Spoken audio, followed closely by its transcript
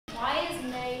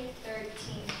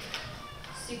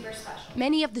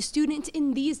Many of the students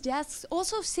in these desks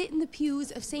also sit in the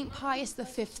pews of St. Pius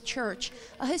V Church,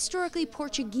 a historically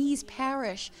Portuguese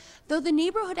parish. Though the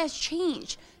neighborhood has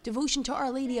changed, devotion to Our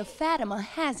Lady of Fatima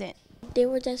hasn't. They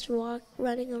were just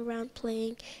running around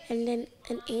playing, and then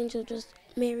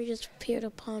Mary just appeared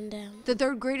upon them. The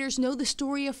third graders know the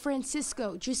story of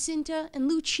Francisco, Jacinta, and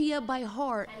Lucia by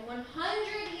heart. And 100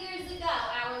 years ago,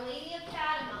 Our Lady of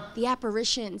Fatima. The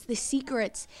apparitions, the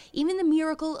secrets, even the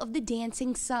miracle of the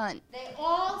dancing sun. They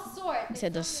all saw it. They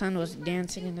said the sun was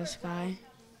dancing in the sky,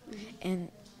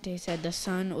 and they said the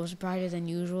sun was brighter than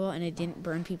usual and it didn't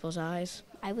burn people's eyes.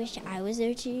 I wish I was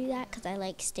there to do that because I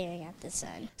like staring at the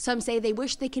sun. Some say they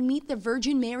wish they could meet the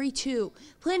Virgin Mary too,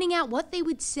 planning out what they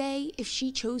would say if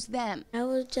she chose them. I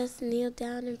would just kneel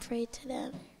down and pray to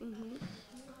them.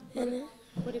 And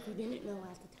What if you didn't know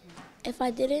at the time? if I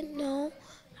didn't know,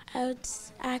 I would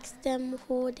ask them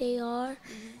who they are,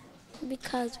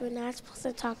 because we're not supposed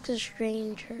to talk to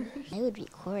strangers. I would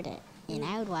record it, and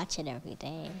I would watch it every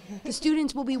day. The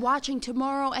students will be watching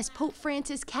tomorrow as Pope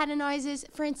Francis canonizes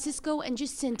Francisco and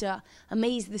Jacinta,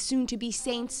 amazed the soon-to-be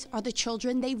saints are the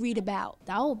children they read about.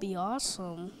 That would be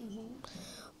awesome.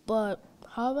 But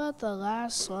how about the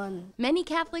last one? Many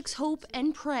Catholics hope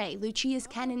and pray Lucia's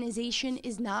canonization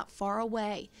is not far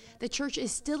away. The church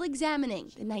is still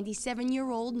examining the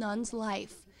 97-year-old nun's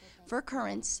life. For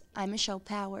Currents, I'm Michelle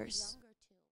Powers.